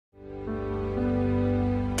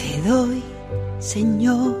doy,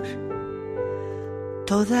 Señor,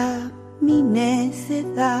 toda mi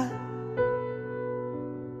necedad,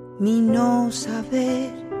 mi no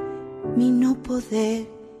saber, mi no poder,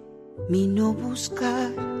 mi no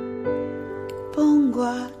buscar, pongo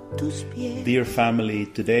a tus pies. Dear family,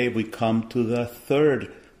 today we come to the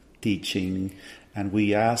third teaching, and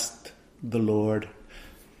we asked the Lord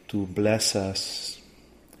to bless us,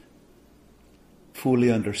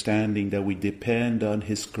 fully understanding that we depend on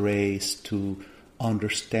His grace to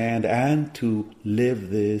understand and to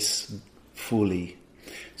live this fully.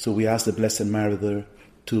 So we ask the Blessed Mother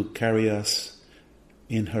to carry us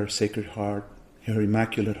in her Sacred Heart, her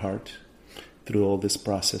Immaculate Heart, through all this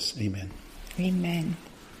process. Amen. Amen.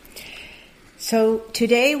 So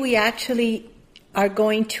today we actually are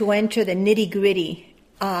going to enter the nitty-gritty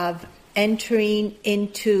of entering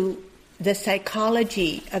into the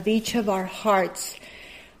psychology of each of our hearts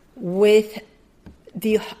with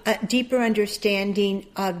the deeper understanding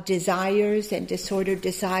of desires and disordered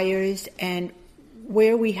desires, and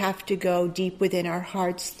where we have to go deep within our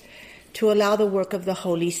hearts to allow the work of the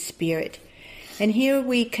Holy Spirit. And here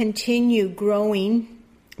we continue growing.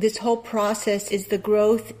 This whole process is the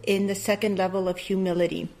growth in the second level of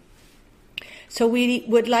humility. So we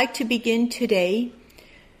would like to begin today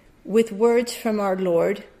with words from our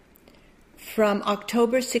Lord from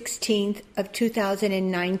October 16th of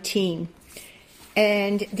 2019.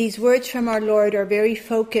 And these words from our Lord are very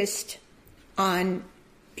focused on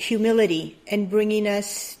humility and bringing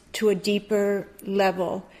us to a deeper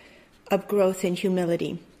level of growth in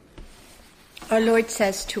humility. Our Lord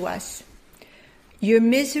says to us, "Your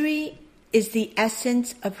misery is the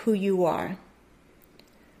essence of who you are.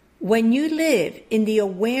 When you live in the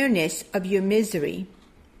awareness of your misery,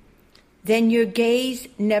 then your gaze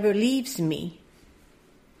never leaves me.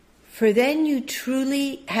 For then you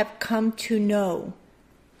truly have come to know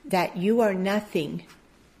that you are nothing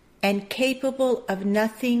and capable of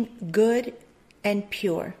nothing good and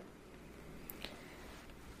pure.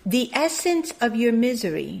 The essence of your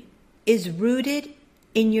misery is rooted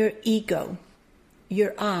in your ego,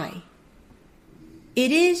 your I.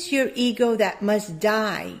 It is your ego that must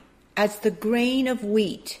die as the grain of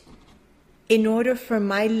wheat in order for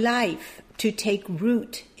my life to take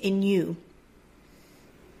root in you.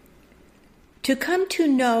 To come to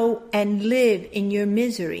know and live in your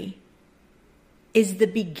misery is the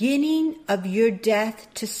beginning of your death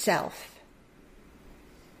to self.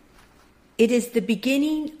 It is the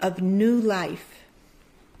beginning of new life.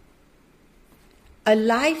 A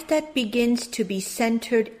life that begins to be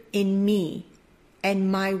centered in me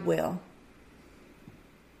and my will.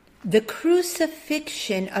 The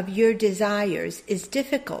crucifixion of your desires is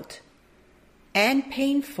difficult and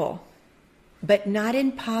painful, but not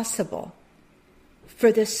impossible,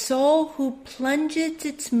 for the soul who plunges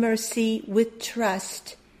its mercy with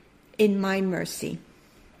trust in my mercy.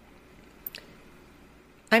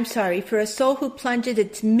 For a soul who plunges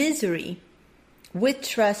its misery with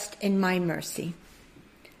trust in my mercy.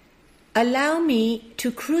 Allow me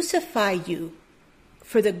to crucify you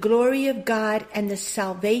for the glory of God and the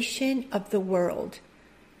salvation of the world.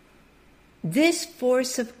 This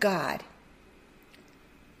force of God,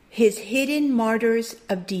 His hidden martyrs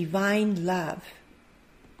of divine love,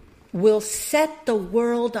 will set the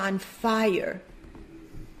world on fire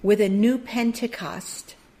with a new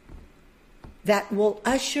Pentecost that will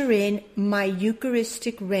usher in my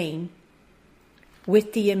Eucharistic reign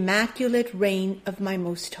with the immaculate reign of my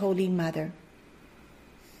Most Holy Mother.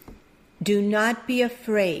 Do not be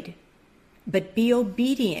afraid, but be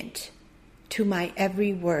obedient to my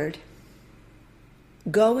every word.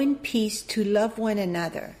 Go in peace to love one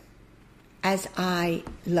another as I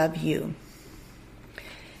love you."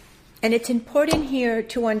 And it's important here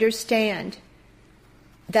to understand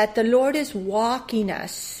that the Lord is walking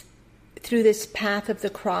us through this path of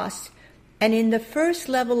the cross. And in the first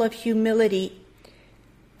level of humility,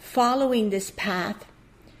 following this path,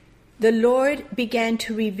 the Lord began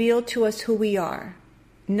to reveal to us who we are,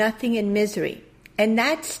 nothing in misery. And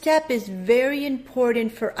that step is very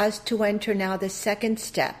important for us to enter now the second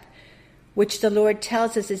step, which the Lord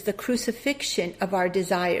tells us is the crucifixion of our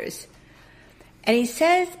desires. And He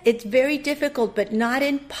says it's very difficult, but not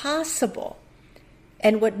impossible.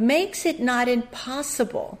 And what makes it not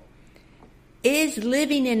impossible is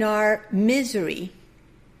living in our misery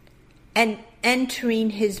and entering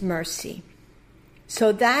His mercy.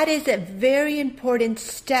 So that is a very important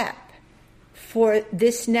step for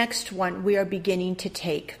this next one we are beginning to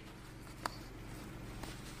take.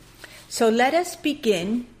 So let us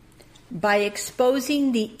begin by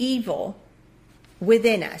exposing the evil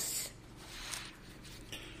within us.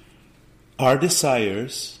 Our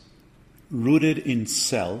desires rooted in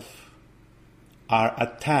self, are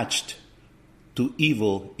attached to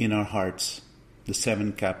evil in our hearts, the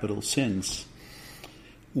 7 capital sins.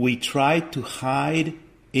 We try to hide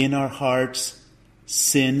in our hearts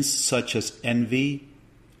sins such as envy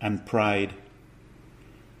and pride.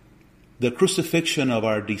 The crucifixion of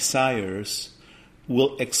our desires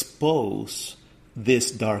will expose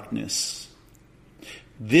this darkness.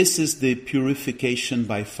 This is the purification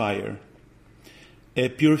by fire, a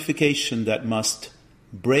purification that must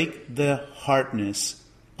break the hardness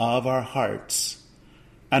of our hearts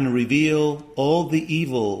and reveal all the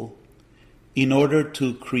evil in order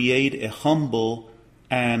to create a humble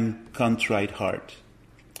and contrite heart.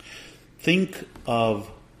 Think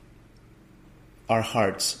of our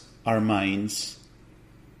hearts, our minds,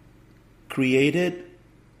 created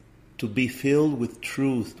to be filled with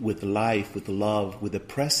truth, with life, with love, with the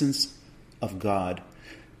presence of God.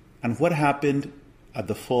 And what happened at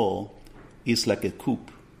the fall is like a coup.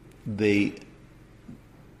 The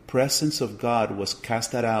presence of God was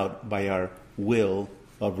cast out by our will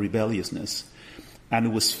of rebelliousness, and it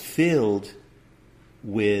was filled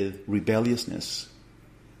with rebelliousness,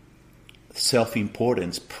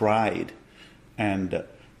 self-importance, pride. And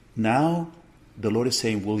now the Lord is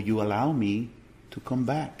saying, will you allow me to come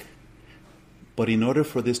back? But in order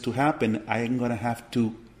for this to happen, I am going to have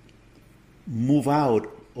to move out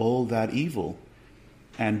all that evil.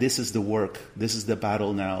 And this is the work, this is the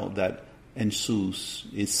battle now that ensues.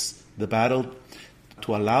 It's the battle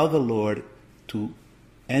to allow the Lord to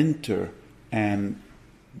enter, and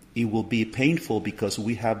it will be painful because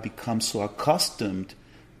we have become so accustomed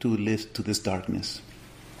to live to this darkness.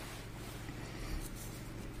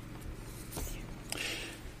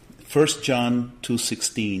 1 John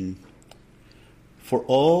 2:16. For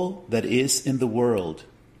all that is in the world,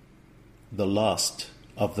 the lust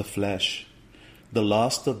of the flesh, the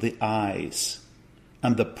lust of the eyes,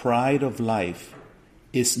 and the pride of life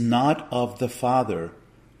is not of the Father,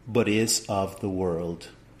 but is of the world.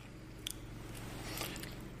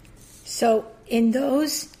 So in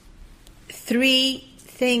those 3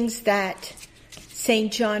 things that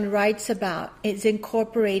St. John writes about is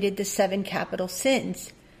incorporated the 7 capital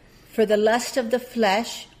sins. For the lust of the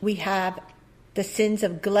flesh, we have the sins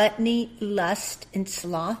of gluttony, lust, and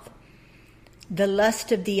sloth. The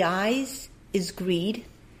lust of the eyes is greed.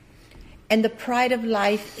 And the pride of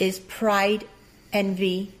life is pride,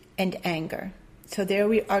 envy, and anger. So there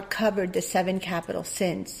we are covered, the 7 capital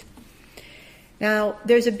sins. Now,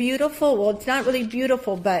 there's a beautiful, well, it's not really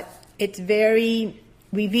beautiful, but it's very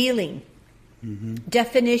revealing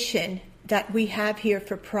definition that we have here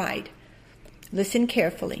for pride. Listen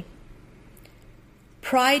carefully.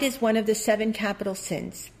 Pride is one of the 7 capital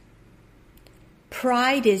sins.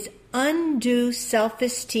 Pride is undue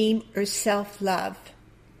self-esteem or self-love,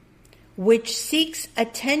 which seeks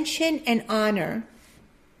attention and honor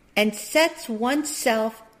and sets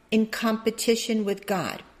oneself in competition with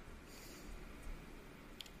God.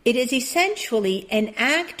 It is essentially an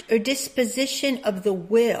act or disposition of the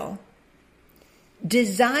will,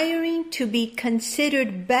 desiring to be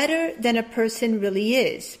considered better than a person really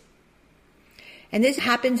is. And this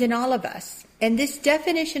happens in all of us. And this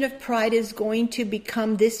definition of pride is going to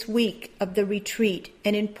become this week of the retreat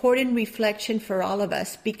an important reflection for all of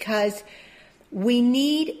us, because we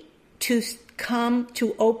need to come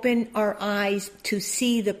to open our eyes to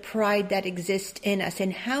see the pride that exists in us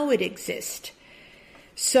and how it exists.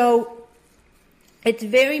 So it's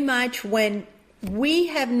very much when we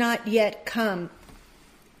have not yet come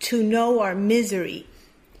to know our misery,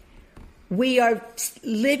 we are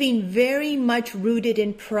living very much rooted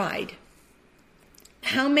in pride.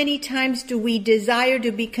 How many times do we desire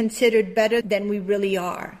to be considered better than we really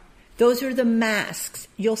are? Those are the masks.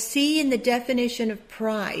 You'll see in the definition of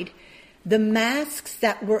pride, the masks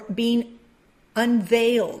that were being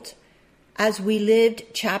unveiled as we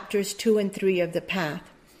lived chapters 2 and 3 of the path.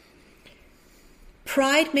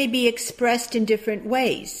 Pride may be expressed in different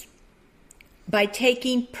ways. By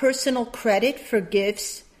taking personal credit for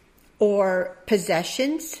gifts or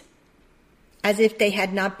possessions as if they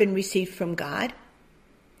had not been received from God.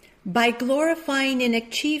 By glorifying in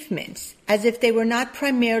achievements as if they were not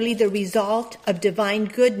primarily the result of divine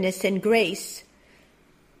goodness and grace.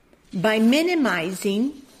 By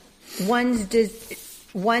minimizing one's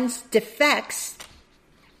defects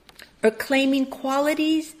or claiming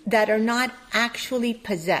qualities that are not actually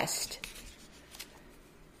possessed.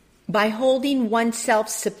 By holding oneself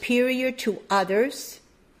superior to others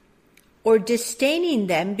or disdaining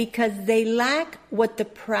them because they lack what the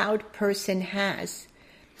proud person has.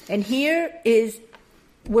 And here is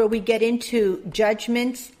where we get into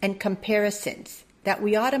judgments and comparisons. that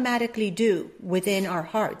we automatically do within our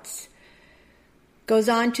hearts. Goes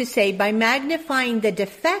on to say, by magnifying the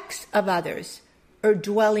defects of others or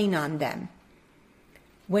dwelling on them.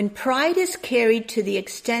 When pride is carried to the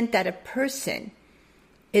extent that a person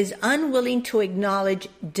is unwilling to acknowledge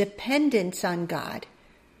dependence on God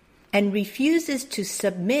and refuses to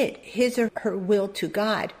submit his or her will to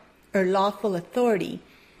God or lawful authority,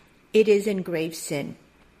 it is in grave sin.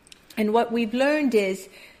 And what we've learned is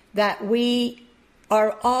that we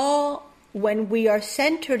are all, when we are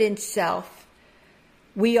centered in self,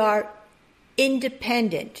 we are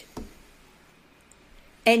independent.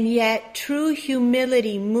 And yet true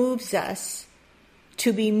humility moves us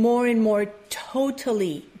to be more and more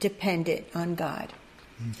totally dependent on God.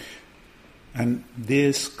 And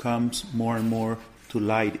this comes more and more to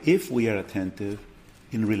light if we are attentive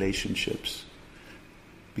in relationships.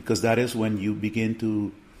 Because that is when you begin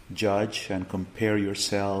to judge and compare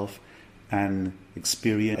yourself and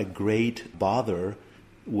experience a great bother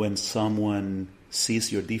when someone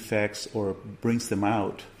sees your defects or brings them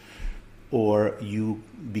out. Or you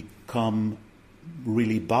become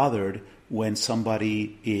really bothered when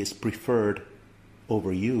somebody is preferred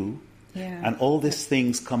over you. Yeah. And all these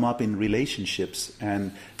things come up in relationships,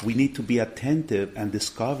 and we need to be attentive and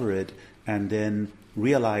discover it and then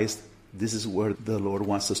realize this is where the Lord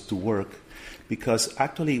wants us to work. Because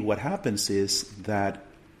actually what happens is that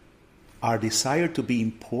our desire to be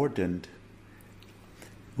important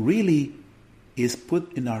really is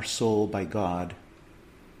put in our soul by God,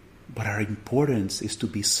 but our importance is to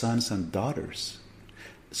be sons and daughters.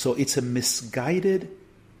 So it's a misguided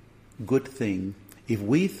good thing. If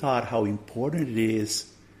we thought how important it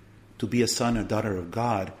is to be a son or daughter of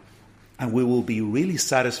God, and we will be really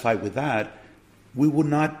satisfied with that, we would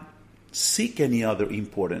not seek any other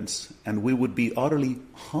importance, and we would be utterly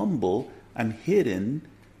humble and hidden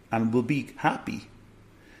and will be happy.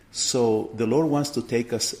 So the Lord wants to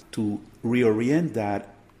take us to reorient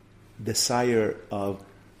that desire of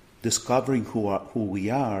discovering who we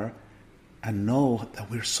are and know that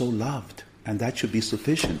we're so loved, and that should be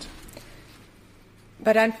sufficient.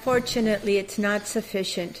 But unfortunately, it's not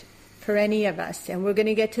sufficient for any of us, and we're going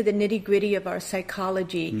to get to the nitty-gritty of our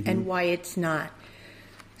psychology and why it's not.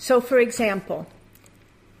 So, for example,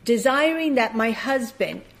 desiring that my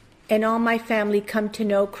husband and all my family come to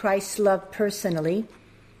know Christ's love personally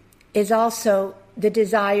is also the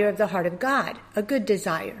desire of the heart of God, a good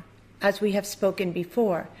desire, as we have spoken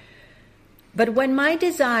before. But when my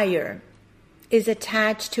desire is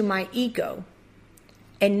attached to my ego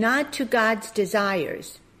and not to God's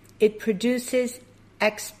desires, it produces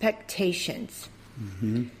expectations.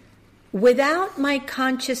 Without my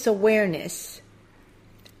conscious awareness,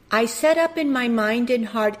 I set up in my mind and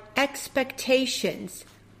heart expectations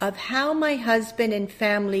of how my husband and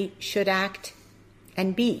family should act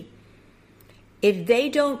and be. If they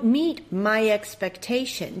don't meet my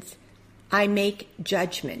expectations, I make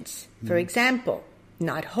judgments. For example,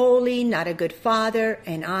 not holy, not a good father,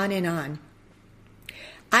 and on and on.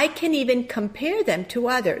 I can even compare them to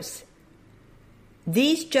others.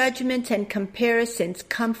 These judgments and comparisons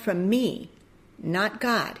come from me, not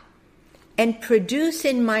God, and produce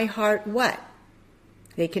in my heart what?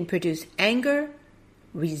 They can produce anger,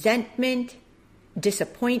 resentment,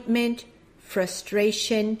 disappointment,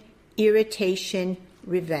 frustration, irritation,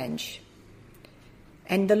 revenge.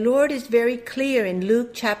 And the Lord is very clear in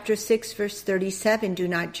Luke chapter 6, verse 37, do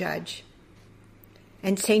not judge.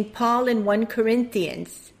 And St. Paul in 1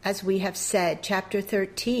 Corinthians, as we have said, chapter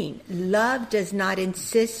 13, love does not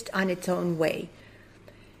insist on its own way.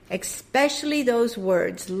 Especially those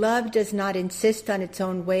words, love does not insist on its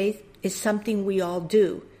own way, is something we all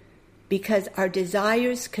do, because our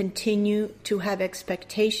desires continue to have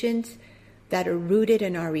expectations that are rooted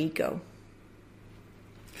in our ego.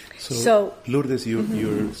 So Lourdes,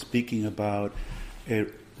 you're speaking about a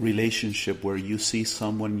relationship where you see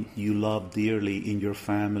someone you love dearly in your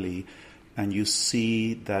family, and you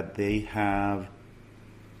see that they have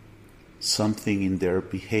something in their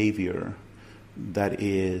behavior that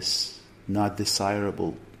is not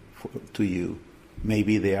desirable to you.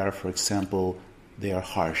 Maybe they are, for example, they are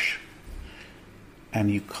harsh. And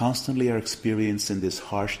you constantly are experiencing this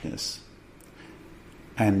harshness.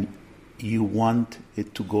 And you want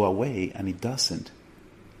it to go away, and it doesn't.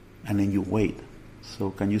 And then you wait.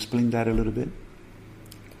 So can you explain that a little bit?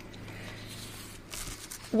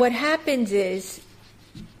 What happens is,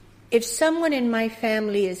 if someone in my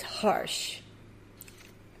family is harsh,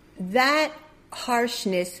 that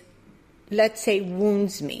harshness, let's say,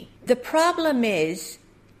 wounds me. The problem is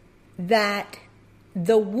that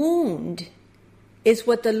the wound is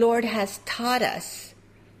what the Lord has taught us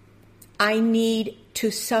I need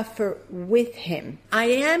to suffer with him. I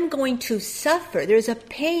am going to suffer. There's a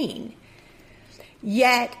pain.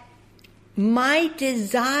 Yet my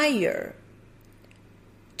desire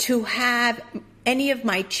to have any of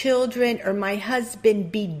my children or my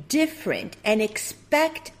husband be different and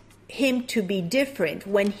expect him to be different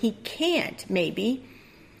when he can't, maybe,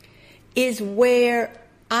 is where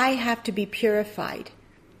I have to be purified.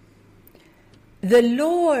 The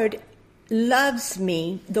Lord loves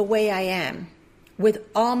me the way I am, with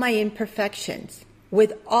all my imperfections,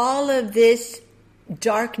 with all of this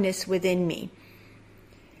darkness within me.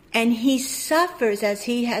 And he suffers as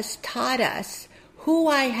he has taught us who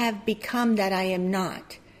I have become that I am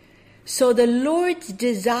not. So the Lord's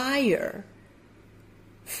desire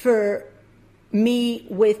for me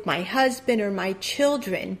with my husband or my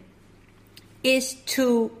children is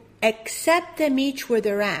to accept them each where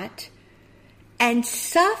they're at and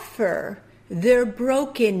suffer their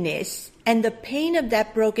brokenness and the pain of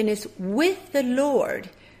that brokenness with the Lord,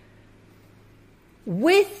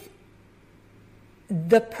 with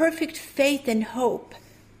the perfect faith and hope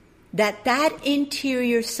that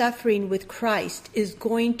interior suffering with Christ is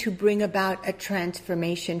going to bring about a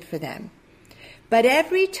transformation for them. But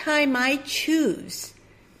every time I choose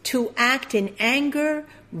to act in anger,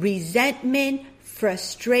 resentment,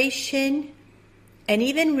 frustration, and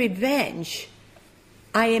even revenge,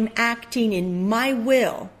 I am acting in my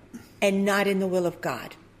will and not in the will of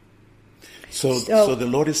God. So the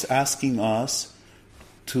Lord is asking us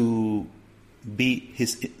to be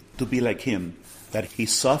like him, that he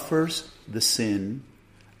suffers the sin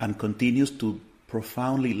and continues to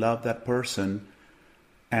profoundly love that person,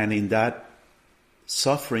 and in that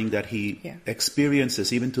suffering that he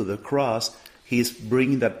experiences, even to the cross, he is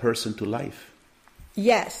bringing that person to life.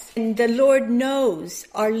 Yes, and the Lord knows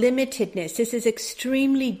our limitedness. This is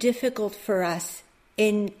extremely difficult for us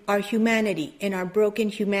in our humanity, in our broken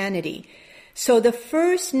humanity. So the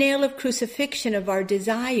first nail of crucifixion of our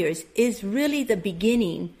desires is really the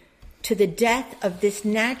beginning to the death of this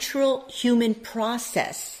natural human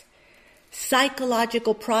process,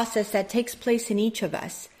 psychological process that takes place in each of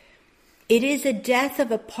us. It is a death of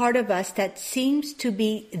a part of us that seems to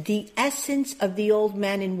be the essence of the old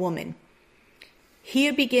man and woman.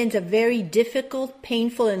 Here begins a very difficult,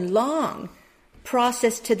 painful, and long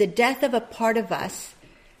process to the death of a part of us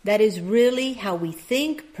that is really how we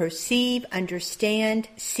think, perceive, understand,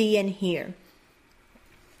 see, and hear.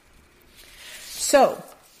 So,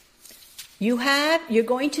 you're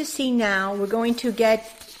going to see now, we're going to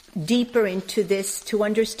get deeper into this to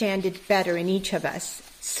understand it better in each of us.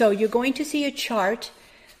 So you're going to see a chart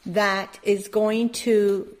that is going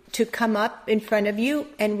to come up in front of you,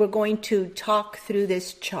 and we're going to talk through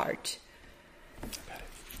this chart.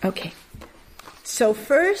 Okay. So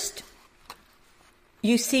first,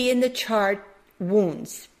 you see in the chart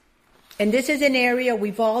wounds. And this is an area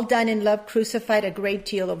we've all done in Love Crucified a great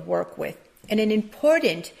deal of work with. And an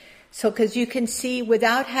important, because you can see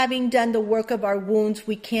without having done the work of our wounds,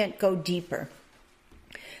 we can't go deeper.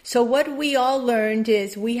 So what we all learned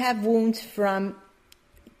is we have wounds from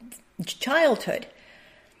childhood.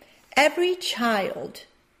 Every child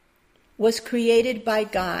was created by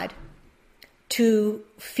God to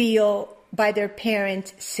feel by their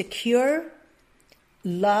parents secure,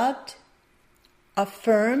 loved,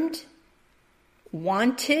 affirmed,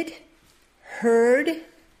 wanted, heard,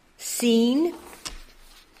 seen.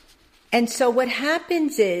 And so what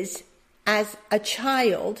happens is, as a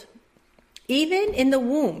child, even in the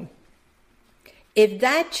womb, if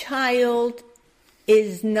that child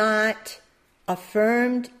is not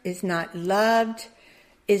affirmed, is not loved,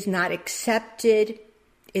 is not accepted,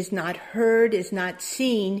 is not heard, is not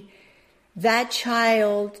seen, that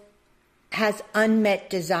child has unmet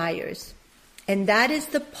desires. And that is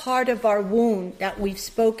the part of our wound that we've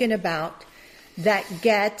spoken about that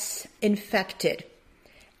gets infected.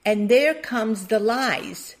 And there comes the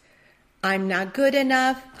lies. I'm not good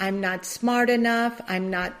enough, I'm not smart enough,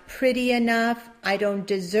 I'm not pretty enough, I don't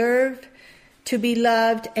deserve to be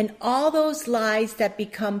loved, and all those lies that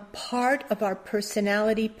become part of our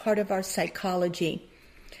personality, part of our psychology.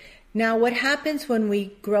 Now, what happens when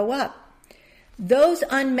we grow up? Those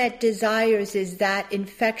unmet desires is that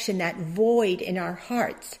infection, that void in our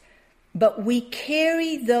hearts. But we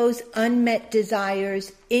carry those unmet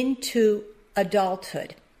desires into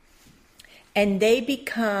adulthood, and they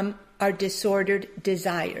become our disordered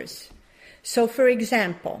desires. So, for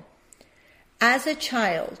example, as a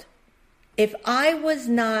child, if I was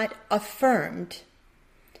not affirmed,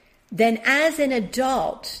 then as an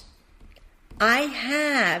adult, I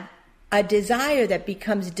have a desire that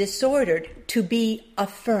becomes disordered to be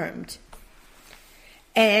affirmed.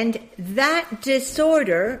 And that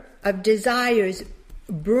disorder of desires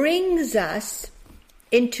brings us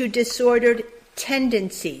into disordered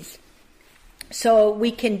tendencies. So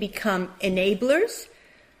we can become enablers,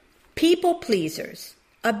 people pleasers,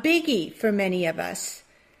 a biggie for many of us.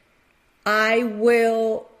 I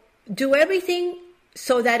will do everything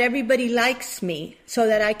so that everybody likes me, so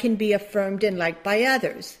that I can be affirmed and liked by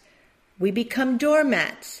others. We become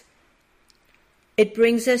doormats. It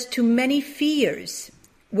brings us to many fears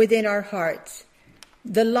within our hearts.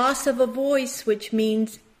 The loss of a voice, which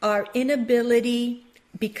means our inability,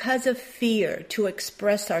 because of fear, to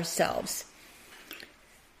express ourselves.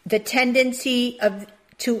 The tendency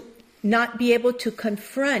to not be able to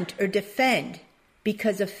confront or defend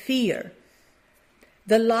because of fear.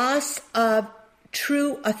 The loss of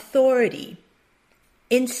true authority,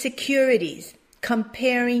 insecurities,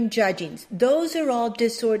 comparing, judging. Those are all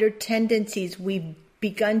disordered tendencies we've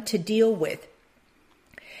begun to deal with.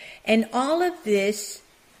 And all of this,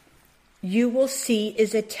 you will see,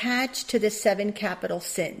 is attached to the 7 capital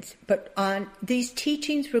sins. But on these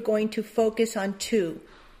teachings, we're going to focus on 2,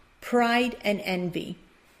 pride and envy.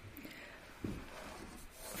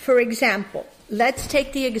 For example, let's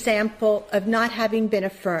take the example of not having been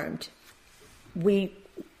affirmed. We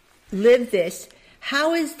live this.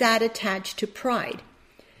 How is that attached to pride?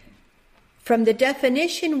 From the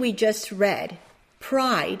definition we just read,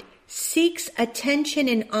 pride seeks attention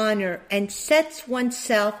and honor and sets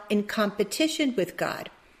oneself in competition with God.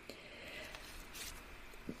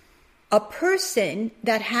 A person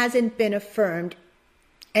that hasn't been affirmed,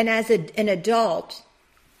 and as an adult,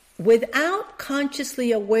 without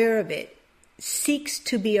consciously aware of it, seeks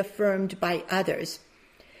to be affirmed by others,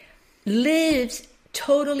 lives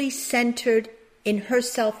totally centered in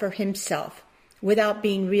herself or himself without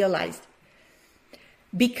being realized.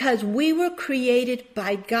 Because we were created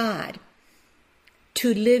by God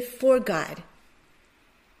to live for God,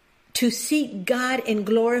 to seek God and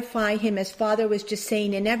glorify Him, as Father was just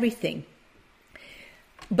saying, in everything.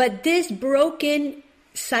 But this broken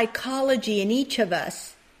psychology in each of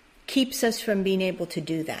us keeps us from being able to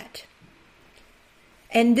do that.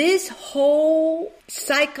 And this whole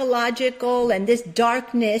psychological and this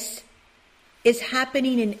darkness is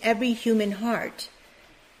happening in every human heart.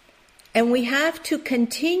 And we have to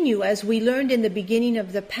continue, as we learned in the beginning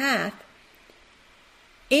of the path,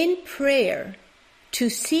 in prayer to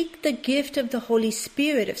seek the gift of the Holy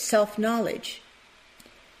Spirit of self-knowledge.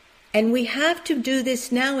 And we have to do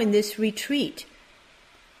this now in this retreat.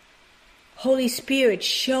 Holy Spirit,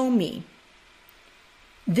 show me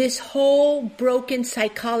this whole broken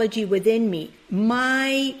psychology within me,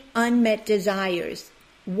 my unmet desires.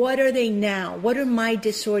 What are they now? What are my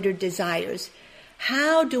disordered desires?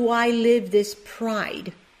 How do I live this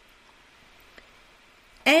pride?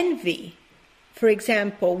 Envy, for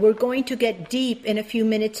example, we're going to get deep in a few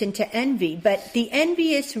minutes into envy, but the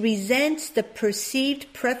envious resents the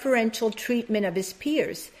perceived preferential treatment of his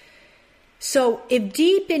peers. So if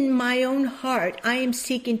deep in my own heart I am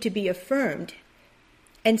seeking to be affirmed,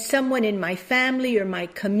 and someone in my family or my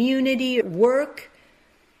community or work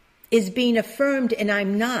is being affirmed and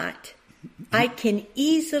I'm not, I can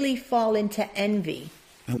easily fall into envy.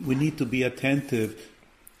 And we need to be attentive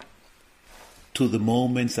to the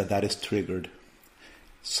moments that is triggered.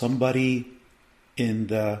 Somebody in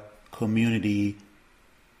the community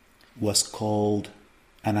was called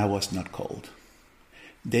and I was not called.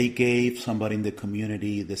 They gave somebody in the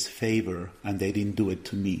community this favor and they didn't do it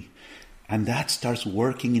to me. And that starts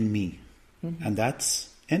working in me. Mm-hmm. And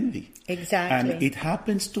that's envy. Exactly. And it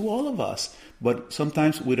happens to all of us. But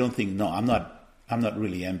sometimes we don't think, no, I'm not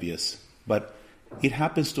really envious. But it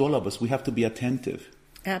happens to all of us. We have to be attentive.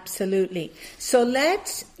 Absolutely. So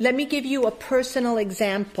let me give you a personal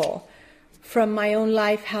example from my own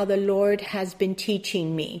life, how the Lord has been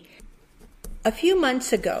teaching me. A few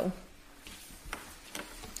months ago,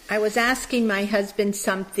 I was asking my husband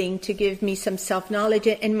something to give me some self-knowledge,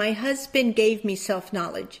 and my husband gave me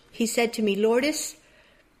self-knowledge. He said to me, Lourdes,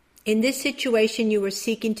 in this situation, you were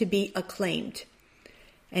seeking to be acclaimed.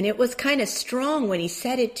 And it was kind of strong when he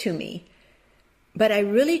said it to me, but I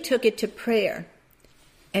really took it to prayer.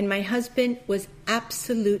 And my husband was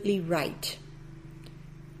absolutely right.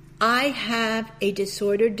 I have a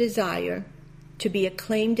disordered desire to be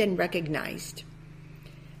acclaimed and recognized.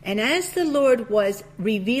 And as the Lord was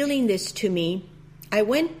revealing this to me, I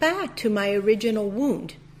went back to my original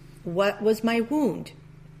wound. What was my wound?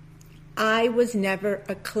 I was never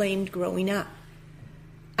acclaimed growing up.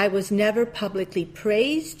 I was never publicly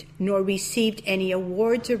praised, nor received any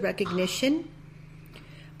awards or recognition.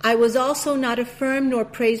 I was also not affirmed nor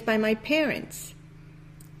praised by my parents.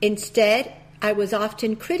 Instead, I was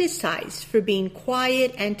often criticized for being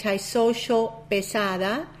quiet, antisocial,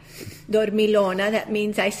 pesada, dormilona, that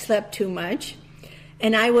means I slept too much,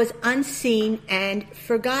 and I was unseen and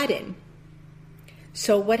forgotten.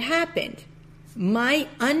 So what happened? My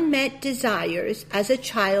unmet desires as a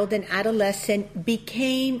child and adolescent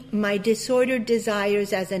became my disordered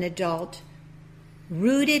desires as an adult,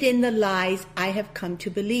 rooted in the lies I have come to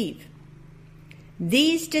believe.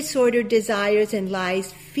 These disordered desires and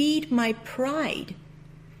lies feed my pride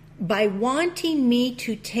by wanting me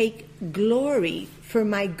to take glory for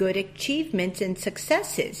my good achievements and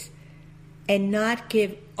successes and not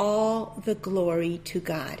give all the glory to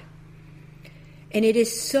God. And it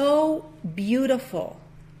is so beautiful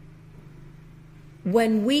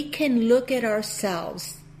when we can look at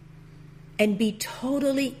ourselves and be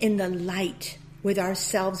totally in the light with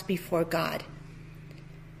ourselves before God.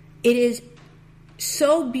 It is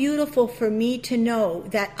so beautiful for me to know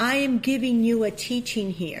that I am giving you a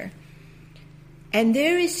teaching here. And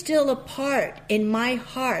there is still a part in my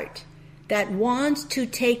heart that wants to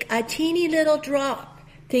take a teeny little drop,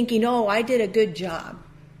 thinking, oh, I did a good job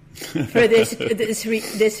for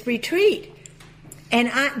this retreat.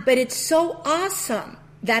 But it's so awesome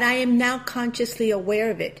that I am now consciously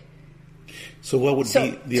aware of it. So what would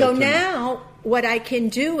be the So alternative? now what I can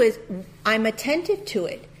do is I'm attentive to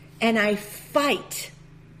it. And I fight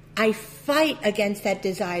against that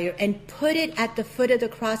desire and put it at the foot of the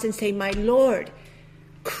cross and say, my Lord,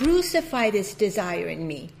 crucify this desire in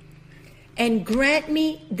me and grant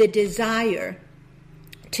me the desire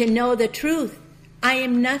to know the truth. I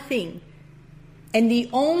am nothing. And the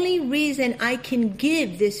only reason I can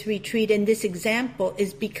give this retreat and this example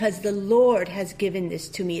is because the Lord has given this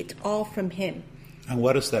to me. It's all from Him. And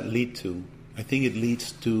what does that lead to? I think it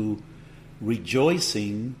leads to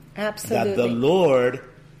rejoicing Absolutely. that the Lord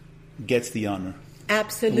gets the honor.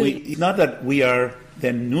 Absolutely. It's not that we are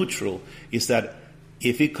then neutral. It's that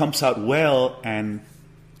if it comes out well and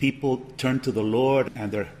people turn to the Lord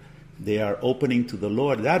and they are opening to the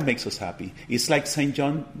Lord, that makes us happy. It's like St.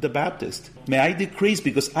 John the Baptist. May I decrease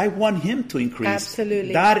because I want him to increase.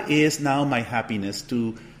 Absolutely. That is now my happiness,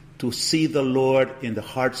 to see the Lord in the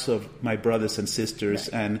hearts of my brothers and sisters,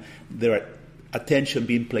 right, and their attention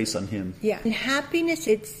being placed on him. Yeah. And happiness,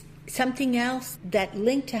 it's something else that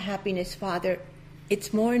linked to happiness, Father.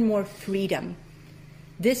 It's more and more freedom.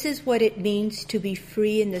 This is what it means to be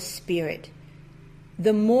free in the Spirit.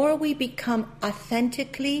 The more we become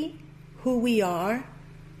authentically who we are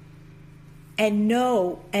and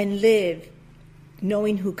know and live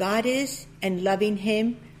knowing who God is and loving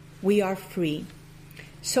Him, we are free.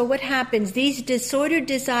 So what happens? These disordered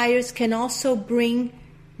desires can also bring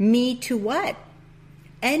me to what?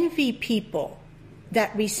 Envy people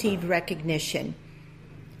that receive recognition.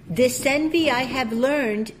 This envy, I have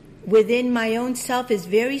learned within my own self, is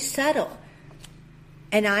very subtle.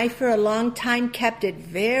 And I, for a long time, kept it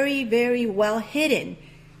very, very well hidden,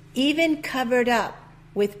 even covered up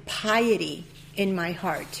with piety in my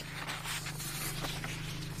heart.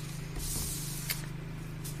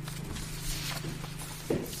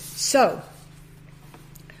 So,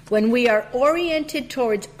 when we are oriented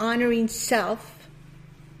towards honoring self,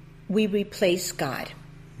 we replace God.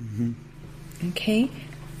 Mm-hmm. Okay?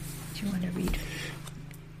 Do you want to read?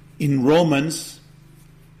 In Romans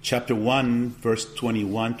chapter 1, verse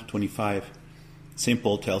 21 to 25, St.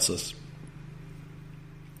 Paul tells us,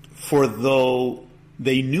 "For though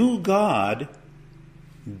they knew God,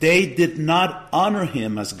 they did not honor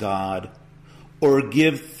him as God or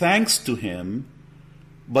give thanks to him,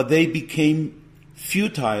 but they became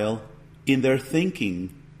futile in their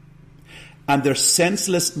thinking, and their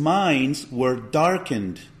senseless minds were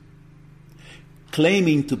darkened.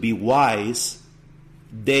 Claiming to be wise,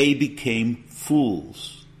 they became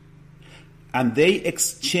fools, and they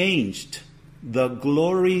exchanged the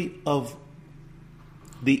glory of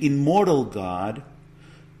the immortal God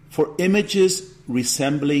for images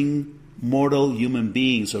resembling mortal human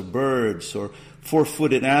beings or birds or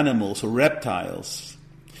four-footed animals or reptiles."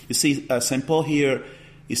 You see, St. Paul here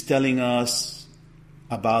is telling us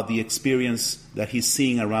about the experience that he's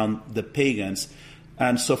seeing around the pagans.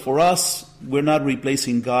 And so for us, we're not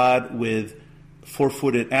replacing God with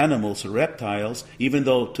four-footed animals or reptiles, even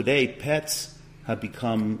though today pets have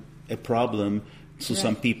become a problem to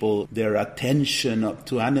some people, their attention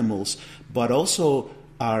to animals, but also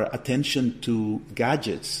our attention to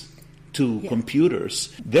gadgets, to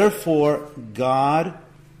computers. Therefore, God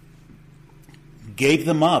gave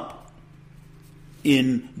them up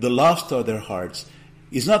in the lust of their hearts.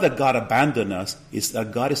 It's not that God abandoned us. It's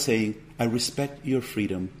that God is saying, I respect your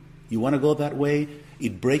freedom. You want to go that way?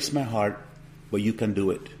 It breaks my heart, but you can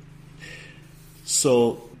do it.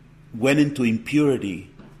 so went into impurity,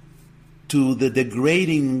 to the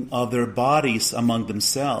degrading of their bodies among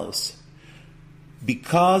themselves,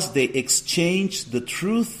 because they exchanged the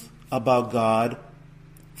truth about God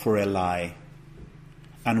for a lie,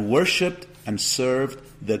 and worshipped and served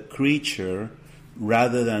the creature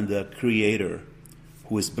rather than the Creator,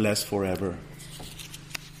 who is blessed forever.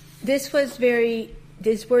 These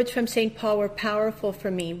words from St. Paul were powerful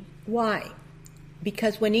for me. Why?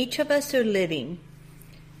 Because when each of us are living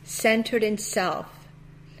centered in self,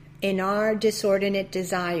 in our disordinate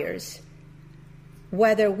desires,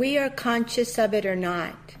 whether we are conscious of it or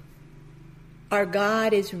not, our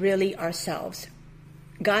God is really ourselves.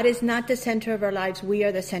 God is not the center of our lives. We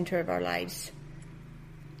are the center of our lives.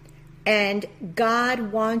 And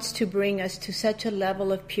God wants to bring us to such a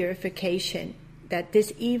level of purification that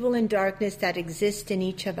this evil and darkness that exists in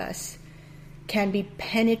each of us can be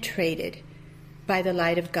penetrated by the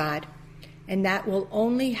light of God. And that will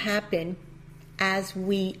only happen as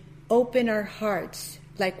we open our hearts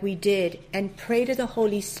like we did and pray to the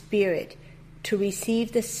Holy Spirit to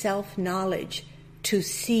receive the self-knowledge, to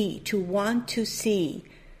see, to want to see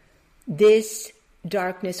this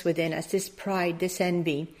darkness within us, this pride, this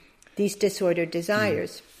envy, these disordered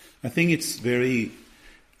desires. I think it's very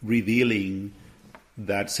revealing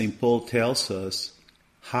that St. Paul tells us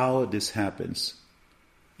how this happens.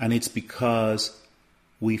 And it's because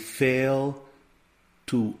we fail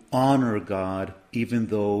to honor God even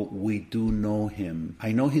though we do know Him.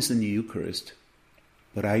 I know He's in the Eucharist,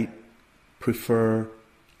 but I prefer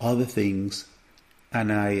other things,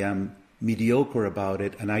 and I am mediocre about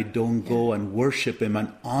it, and I don't go and worship Him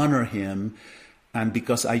and honor Him. And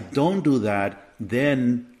because I don't do that,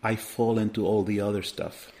 then I fall into all the other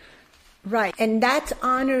stuff. Right, and that's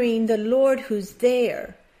honoring the Lord who's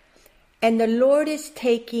there. And the Lord is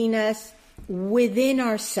taking us within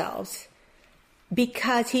ourselves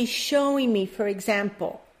because He's showing me, for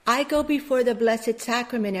example, I go before the Blessed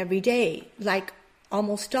Sacrament every day, like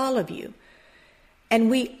almost all of you.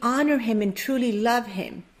 And we honor Him and truly love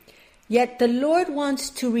Him. Yet the Lord wants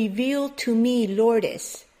to reveal to me,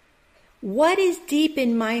 Lourdes, what is deep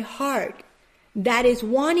in my heart that is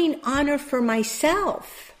wanting honor for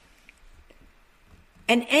myself.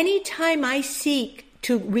 And any time I seek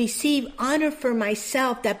to receive honor for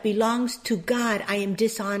myself that belongs to God, I am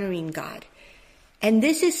dishonoring God. And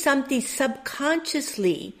this is something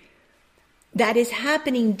subconsciously that is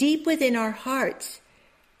happening deep within our hearts.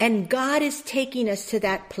 And God is taking us to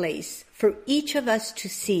that place for each of us to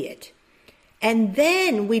see it. And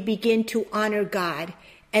then we begin to honor God.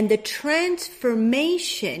 And the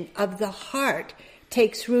transformation of the heart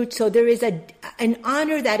takes root. So there is an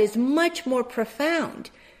honor that is much more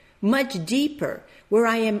profound, much deeper, where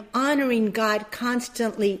I am honoring God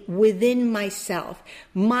constantly within myself.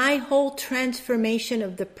 My whole transformation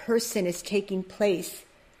of the person is taking place.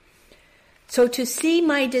 So to see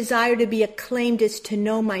my desire to be acclaimed is to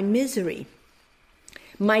know my misery,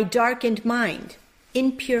 my darkened mind,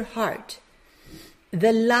 impure heart.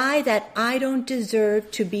 The lie that I don't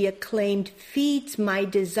deserve to be acclaimed feeds my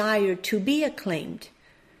desire to be acclaimed.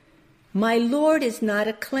 My Lord is not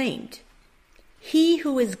acclaimed. He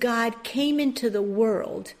who is God came into the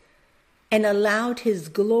world and allowed His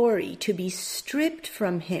glory to be stripped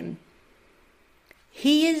from Him.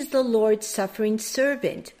 He is the Lord's suffering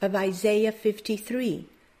servant of Isaiah 53,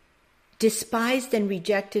 despised and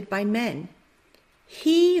rejected by men.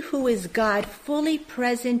 He who is God fully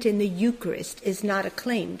present in the Eucharist is not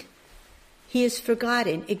acclaimed. He is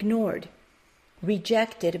forgotten, ignored,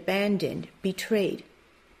 rejected, abandoned, betrayed.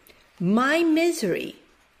 My misery,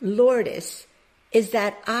 Lourdes, is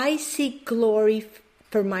that I seek glory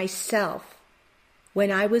for myself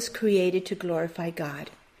when I was created to glorify God.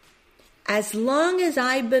 As long as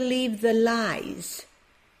I believe the lies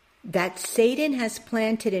that Satan has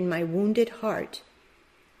planted in my wounded heart,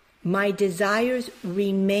 my desires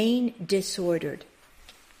remain disordered.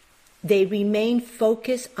 They remain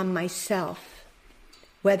focused on myself,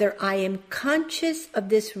 whether I am conscious of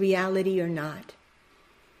this reality or not.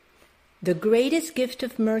 The greatest gift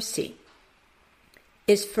of mercy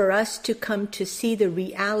is for us to come to see the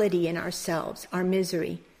reality in ourselves, our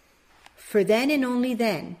misery. For then and only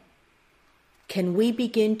then can we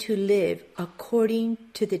begin to live according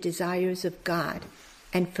to the desires of God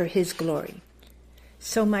and for His glory.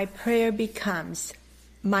 So my prayer becomes,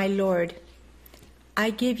 my Lord, I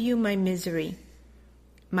give you my misery,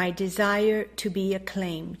 my desire to be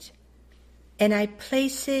acclaimed, and I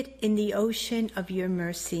place it in the ocean of your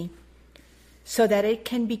mercy so that it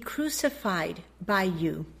can be crucified by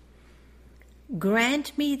you.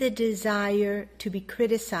 Grant me the desire to be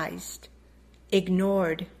criticized,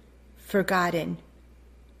 ignored, forgotten.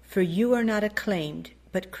 For you are not acclaimed,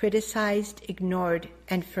 but criticized, ignored,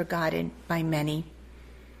 and forgotten by many.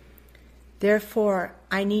 Therefore,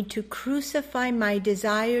 I need to crucify my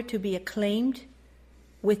desire to be acclaimed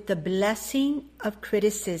with the blessing of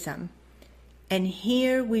criticism. And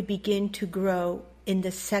here we begin to grow in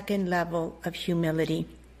the second level of humility.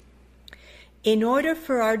 In order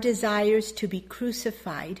for our desires to be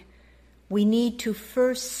crucified, we need to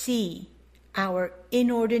first see our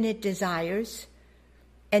inordinate desires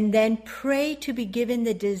and then pray to be given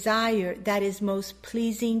the desire that is most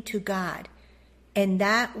pleasing to God and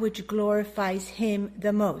that which glorifies Him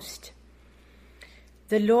the most.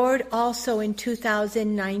 The Lord also in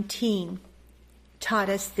 2019 taught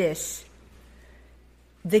us this.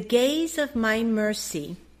 The gaze of my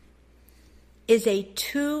mercy is a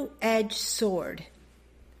two-edged sword,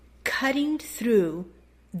 cutting through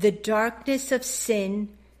the darkness of sin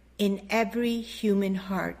in every human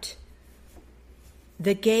heart.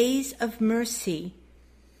 The gaze of mercy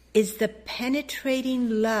is the penetrating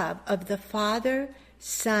love of the Father,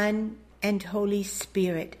 Son, and Holy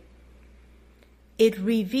Spirit. It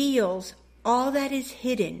reveals all that is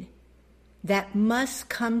hidden that must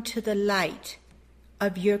come to the light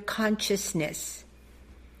of your consciousness.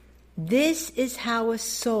 This is how a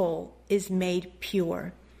soul is made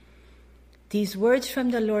pure. These words from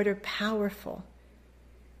the Lord are powerful.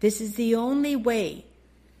 This is the only way,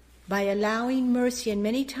 by allowing mercy, and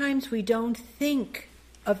many times we don't think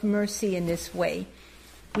of mercy in this way.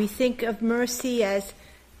 We think of mercy as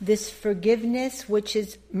this forgiveness, which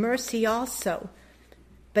is mercy also.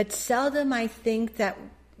 But seldom I think that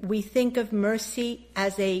we think of mercy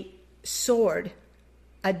as a sword,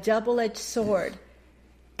 a double-edged sword.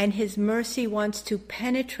 And His mercy wants to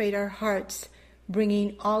penetrate our hearts,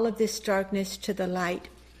 bringing all of this darkness to the light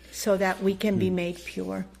so that we can be made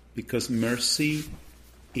pure. Because mercy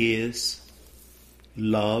is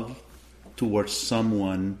love towards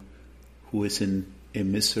someone who is in a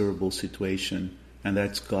miserable situation. And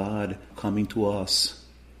that's God coming to us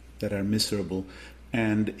that are miserable.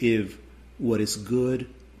 And if what is good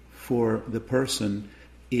for the person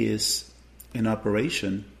is an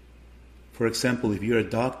operation, for example, if you're a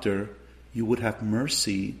doctor, you would have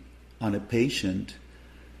mercy on a patient,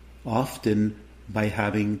 often by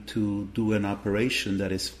having to do an operation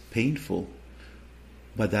that is painful.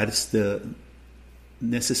 But that is the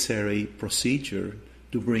necessary procedure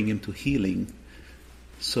to bring him to healing.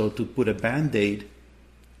 So to put a Band-Aid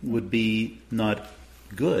would be not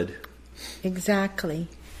good. Exactly.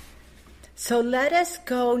 So let us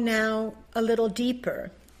go now a little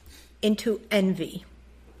deeper into envy.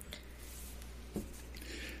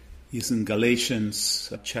 It's in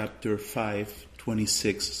Galatians chapter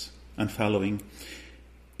 5:26 and following.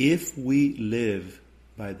 If we live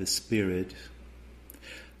by the Spirit,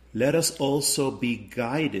 let us also be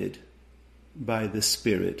guided by the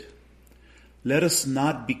Spirit. Let us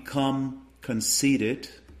not become conceited,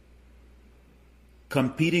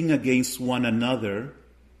 competing against one another,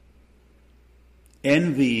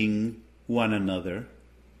 envying one another.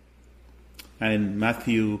 And in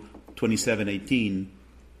Matthew 27:18,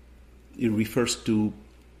 it refers to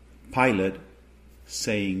Pilate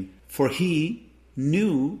saying, "For he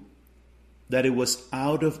knew that it was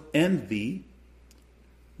out of envy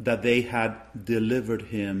that they had delivered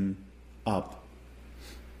him up."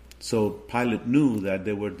 So Pilate knew that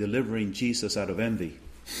they were delivering Jesus out of envy.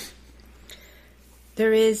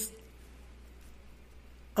 There is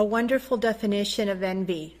a wonderful definition of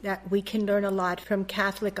envy that we can learn a lot from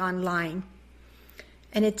Catholic Online.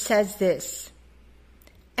 And it says this: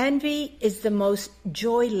 envy is the most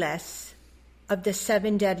joyless of the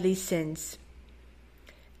 7 deadly sins.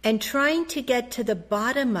 And trying to get to the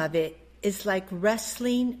bottom of it is like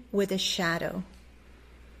wrestling with a shadow.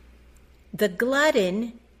 The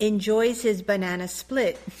glutton enjoys his banana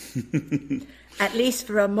split, at least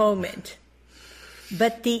for a moment.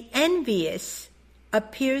 But the envious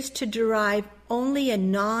appears to derive only a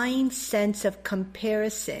gnawing sense of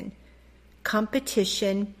comparison,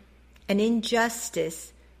 competition, and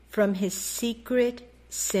injustice from his secret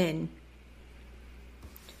sin.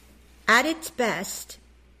 At its best,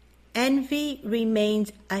 envy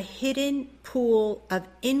remains a hidden pool of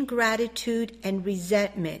ingratitude and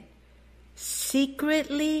resentment,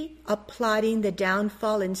 secretly applauding the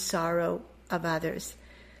downfall and sorrow of others.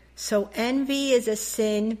 So envy is a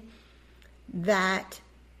sin that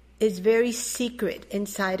is very secret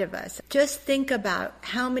inside of us. Just think about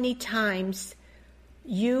how many times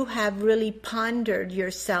you have really pondered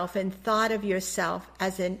yourself and thought of yourself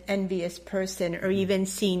as an envious person or even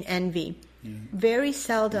seen envy. Yeah. Very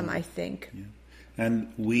seldom, I think. Yeah.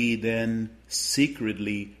 And we then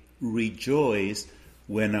secretly rejoice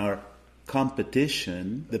when our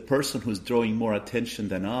competition, the person who's drawing more attention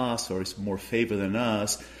than us or is more favored than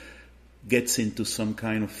us, gets into some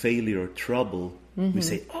kind of failure or trouble. We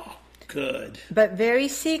say, oh, good. But very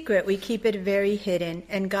secret, we keep it very hidden,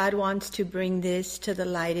 and God wants to bring this to the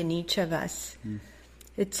light in each of us.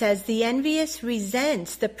 It says, the envious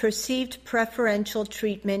resents the perceived preferential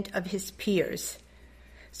treatment of his peers.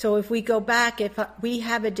 So if we go back, if we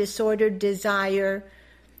have a disordered desire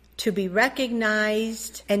to be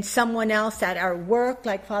recognized, and someone else at our work,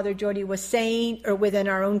 like Father Jordi was saying, or within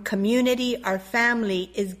our own community, our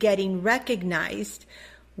family is getting recognized,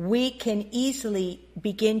 we can easily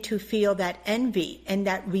begin to feel that envy and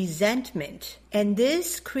that resentment. And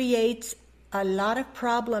this creates a lot of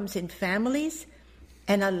problems in families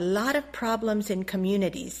and a lot of problems in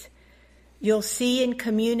communities. You'll see in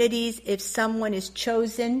communities if someone is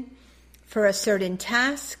chosen for a certain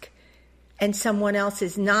task and someone else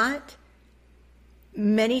is not,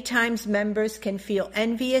 many times members can feel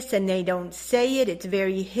envious and they don't say it. It's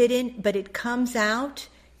very hidden, but it comes out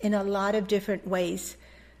in a lot of different ways.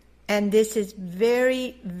 And this is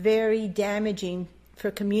very, very damaging for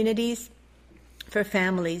communities, for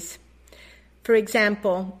families. For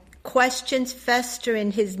example, questions fester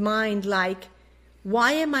in his mind like,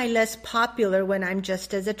 why am I less popular when I'm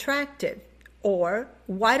just as attractive? Or,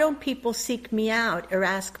 why don't people seek me out or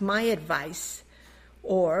ask my advice?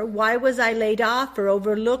 Or, why was I laid off or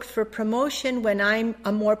overlooked for promotion when I'm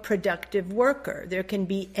a more productive worker? There can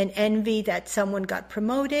be an envy that someone got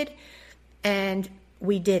promoted and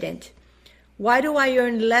we didn't. Why do I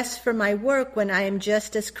earn less for my work when I am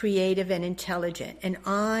just as creative and intelligent? And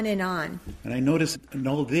on and on. And I notice in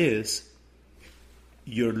all this,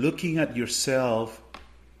 you're looking at yourself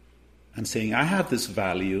and saying, I have this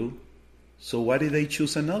value, so why did they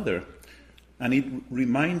choose another? And it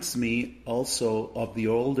reminds me also of the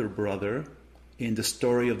older brother in the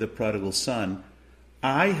story of the prodigal son.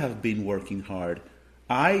 I have been working hard.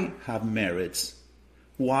 I have merits.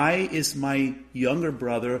 Why is my younger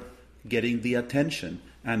brother getting the attention?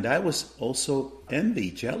 And that was also envy,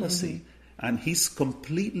 jealousy. And he's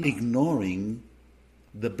completely ignoring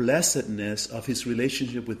the blessedness of his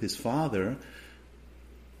relationship with his father,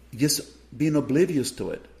 just being oblivious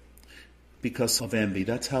to it because of envy.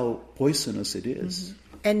 That's how poisonous it is.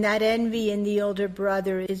 And that envy in the older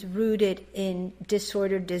brother is rooted in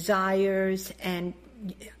disordered desires and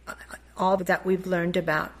all that we've learned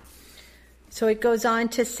about. So it goes on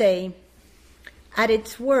to say, at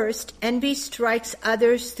its worst, envy strikes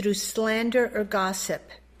others through slander or gossip,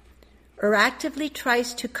 or actively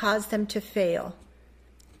tries to cause them to fail.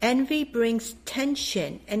 Envy brings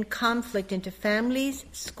tension and conflict into families,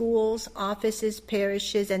 schools, offices,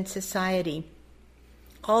 parishes, and society.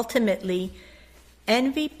 Ultimately,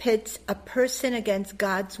 envy pits a person against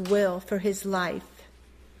God's will for his life.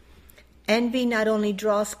 Envy not only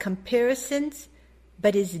draws comparisons,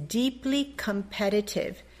 but is deeply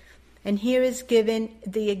competitive. And here is given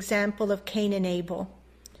the example of Cain and Abel.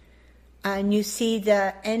 And you see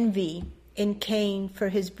the envy in Cain for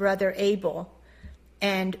his brother Abel,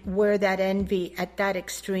 and where that envy at that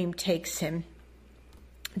extreme takes him.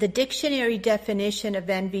 The dictionary definition of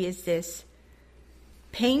envy is this: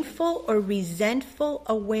 painful or resentful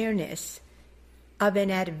awareness of an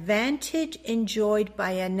advantage enjoyed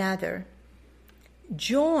by another,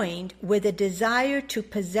 joined with a desire to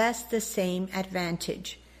possess the same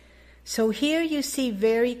advantage. So here you see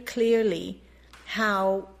very clearly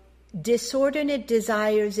how disordinate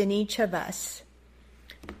desires in each of us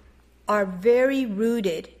are very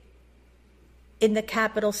rooted in the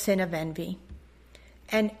capital sin of envy.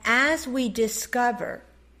 And as we discover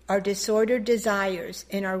our disordered desires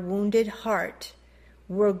in our wounded heart,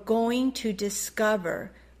 we're going to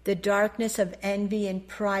discover the darkness of envy and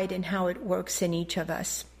pride and how it works in each of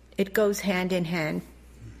us. It goes hand in hand.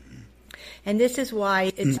 And this is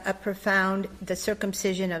why it's a profound, the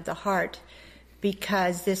circumcision of the heart,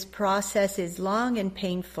 because this process is long and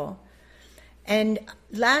painful. And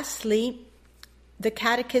lastly, the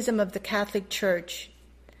Catechism of the Catholic Church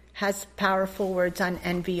has powerful words on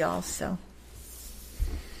envy also.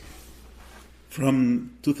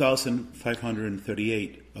 From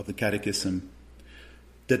 2538 of the Catechism,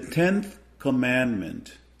 the 10th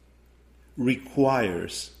commandment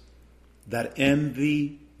requires that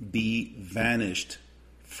envy be vanished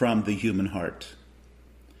from the human heart.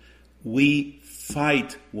 We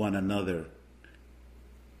fight one another,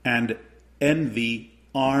 and envy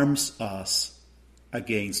arms us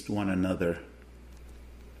against one another.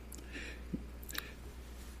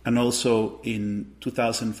 And also in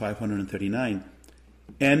 2539,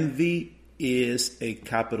 envy is a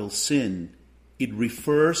capital sin it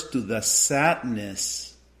refers to the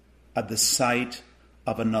sadness at the sight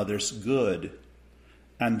of another's good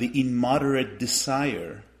and the immoderate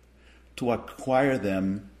desire to acquire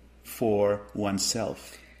them for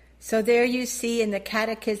oneself. So there you see in the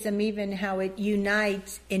Catechism even how it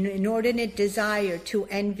unites an inordinate desire to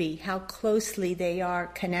envy, how closely they are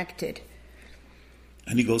connected.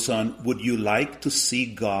 And he goes on, would you like to see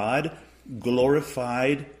God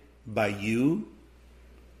glorified by you?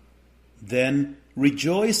 Then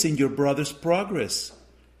rejoice in your brother's progress,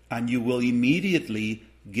 and you will immediately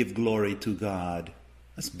give glory to God.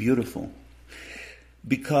 That's beautiful.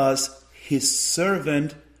 Because his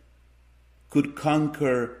servant could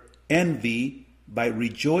conquer envy by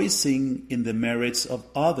rejoicing in the merits of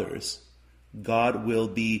others, God will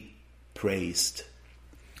be praised.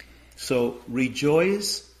 So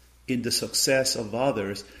rejoice in the success of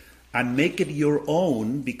others and make it your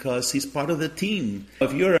own, because he's part of the team.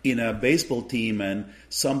 If you're in a baseball team and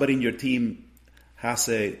somebody in your team has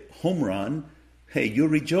a home run, hey, you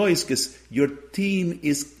rejoice because your team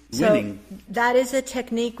is winning. So that is a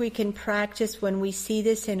technique we can practice when we see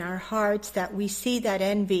this in our hearts, that we see that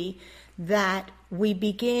envy, that we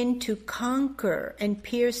begin to conquer and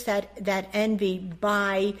pierce that envy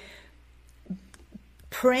by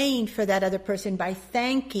praying for that other person, by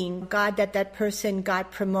thanking God that person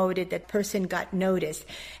got promoted, that person got noticed,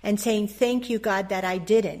 and saying, thank you, God, that I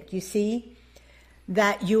didn't. You see?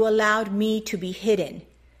 That you allowed me to be hidden.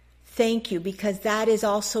 Thank you, because that is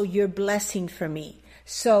also your blessing for me.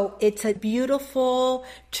 So it's a beautiful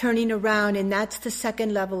turning around, and that's the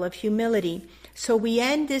second level of humility. So we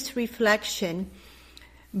end this reflection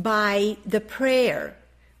by the prayer,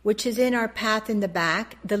 which is in our path in the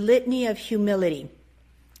back, the Litany of Humility.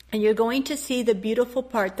 And you're going to see the beautiful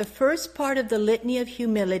part. The first part of the Litany of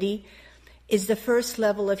Humility is the first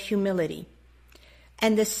level of humility.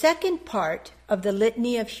 And the second part of the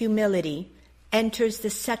Litany of Humility enters the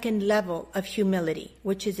second level of humility,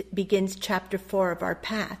 which begins chapter 4 of our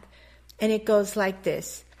path. And it goes like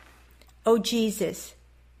this. O Jesus,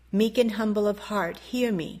 meek and humble of heart,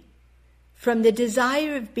 hear me. From the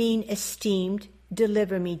desire of being esteemed,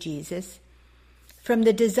 deliver me, Jesus. From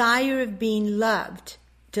the desire of being loved,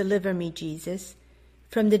 deliver me, Jesus.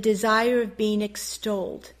 From the desire of being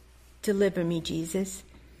extolled, deliver me, Jesus.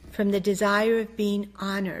 From the desire of being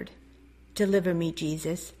honored, deliver me,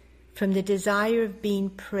 Jesus. From the desire of being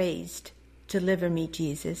praised, deliver me,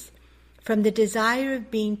 Jesus. From the desire of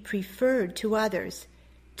being preferred to others,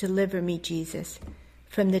 deliver me, Jesus.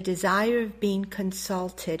 From the desire of being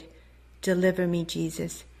consulted, deliver me,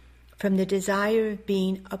 Jesus. From the desire of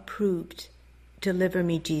being approved, deliver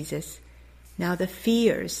me, Jesus. Now the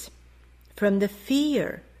fears, from the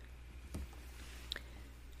fear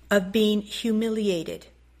of being humiliated,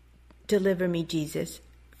 deliver me, Jesus.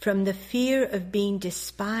 From the fear of being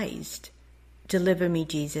despised, deliver me,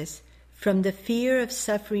 Jesus. From the fear of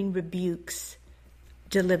suffering rebukes,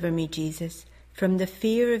 deliver me, Jesus. From the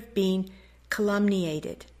fear of being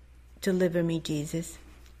calumniated, deliver me, Jesus.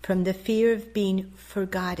 From the fear of being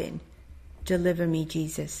forgotten, deliver me,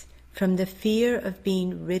 Jesus. From the fear of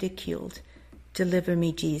being ridiculed, deliver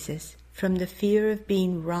me, Jesus. From the fear of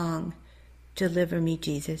being wrong, deliver me,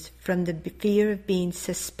 Jesus. From the fear of being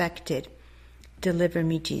suspected, deliver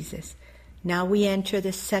me, Jesus. Now we enter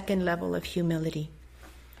the second level of humility.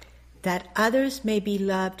 That others may be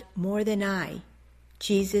loved more than I,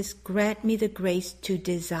 Jesus, grant me the grace to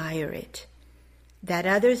desire it. That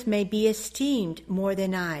others may be esteemed more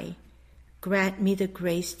than I, grant me the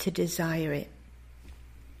grace to desire it.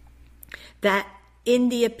 That in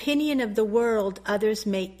the opinion of the world others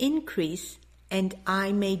may increase and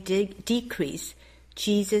I may decrease,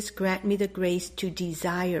 Jesus, grant me the grace to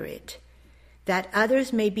desire it. That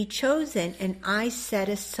others may be chosen and I set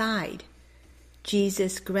aside,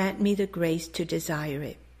 Jesus, grant me the grace to desire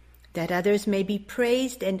it. That others may be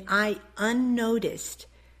praised and I unnoticed,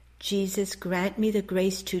 Jesus, grant me the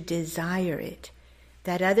grace to desire it.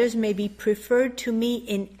 That others may be preferred to me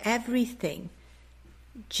in everything,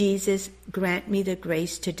 Jesus, grant me the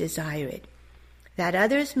grace to desire it. That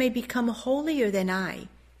others may become holier than I,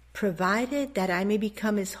 provided that I may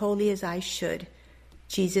become as holy as I should,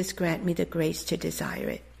 Jesus, grant me the grace to desire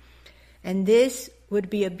it. And this would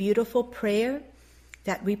be a beautiful prayer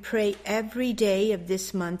that we pray every day of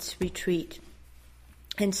this month's retreat.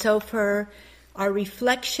 And so for our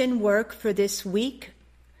reflection work for this week,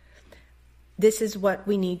 this is what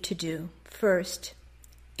we need to do. First,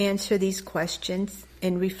 answer these questions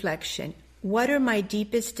in reflection. What are my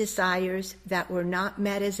deepest desires that were not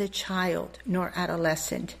met as a child nor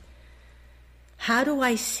adolescent? How do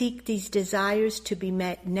I seek these desires to be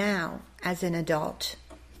met now as an adult?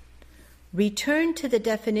 Return to the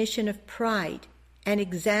definition of pride and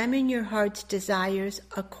examine your heart's desires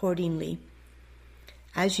accordingly.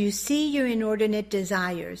 As you see your inordinate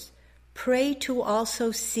desires, pray to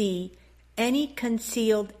also see any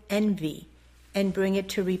concealed envy and bring it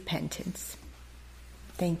to repentance.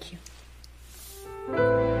 Thank you.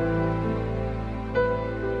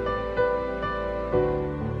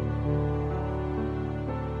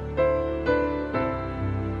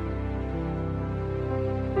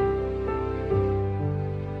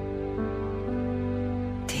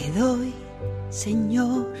 Te doy,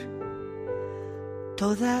 Señor,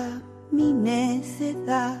 toda mi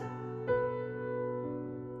necedad,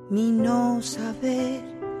 mi no saber,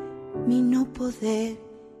 mi no poder,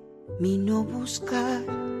 mi no buscar.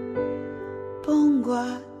 Pongo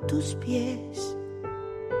a tus pies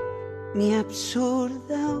mi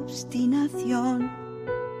absurda obstinación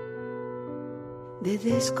de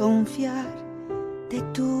desconfiar de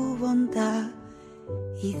tu bondad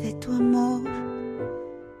y de tu amor.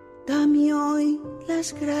 Dame hoy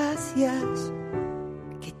las gracias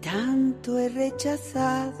que tanto he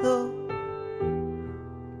rechazado.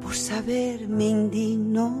 Por saber me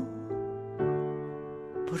indigno,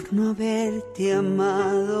 por no haberte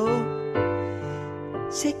amado.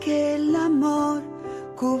 Sé que el amor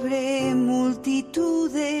cubre multitud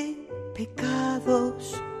de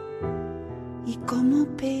pecados y como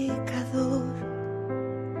pecador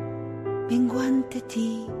vengo ante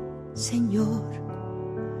ti, Señor,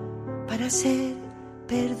 para ser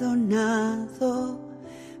perdonado,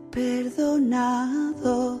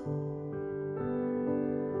 perdonado.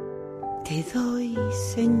 Te doy,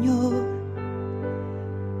 Señor,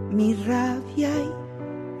 mi rabia y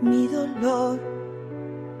mi dolor,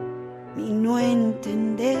 mi no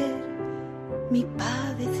entender, mi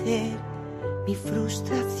padecer, mi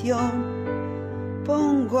frustración.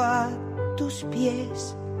 Pongo a tus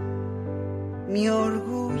pies mi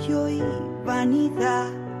orgullo y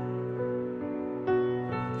vanidad.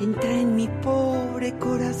 Entra en mi pobre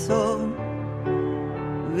corazón,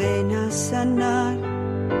 ven a sanar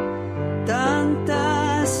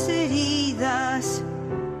tantas heridas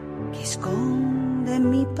que esconde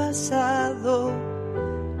mi pasado,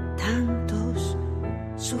 tantos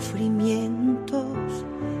sufrimientos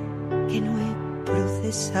que no he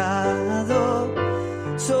procesado.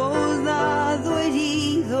 Soldado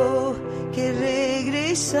herido que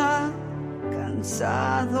regresa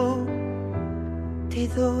cansado, te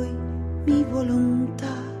doy mi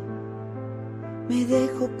voluntad, me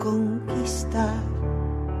dejo conquistar,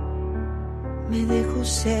 me dejo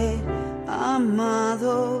ser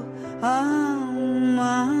amado,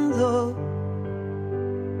 amado.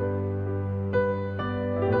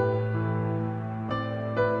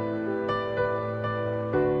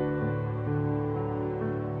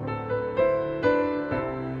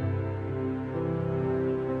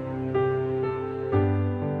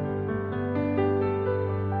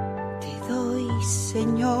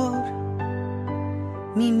 Señor,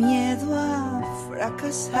 mi miedo a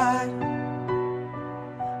fracasar,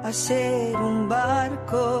 a ser un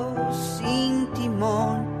barco sin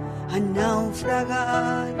timón, a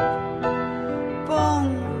naufragar.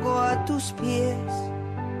 Pongo a tus pies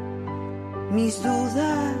mis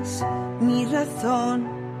dudas, mi razón,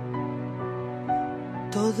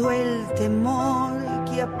 todo el temor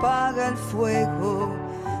que apaga el fuego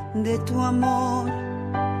de tu amor.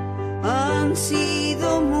 Han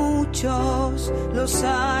sido muchos los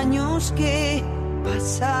años que he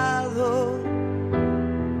pasado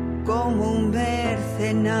como un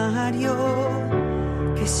mercenario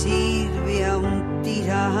que sirve a un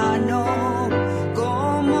tirano.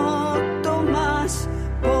 Como Tomás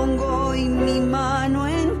pongo hoy mi mano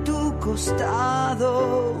en tu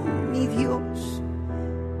costado, mi Dios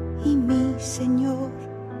y mi Señor.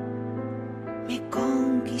 Me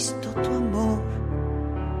conquistó tu amor,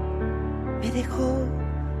 me dejó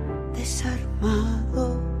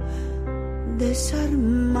desarmado,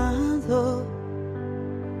 desarmado.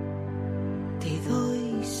 Te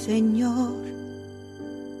doy, Señor,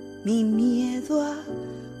 mi miedo a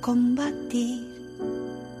combatir.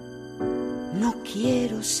 No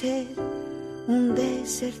quiero ser un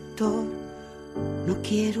desertor, no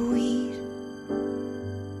quiero huir.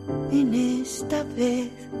 En esta vez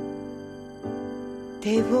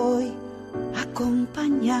te voy a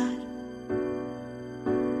acompañar.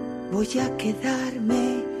 Voy a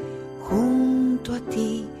quedarme junto a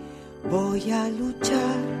ti, voy a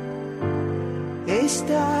luchar.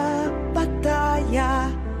 Esta batalla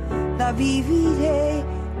la viviré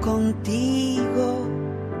contigo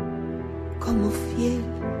como fiel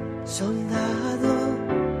soldado,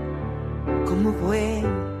 como buen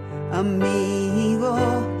amigo,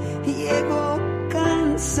 llego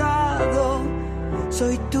cansado,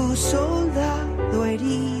 soy tu soldado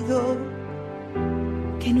herido,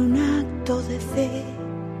 que en un acto de fe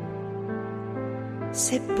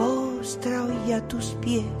se postra hoy a tus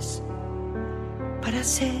pies para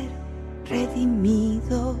ser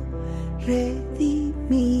redimido,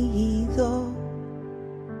 redimido.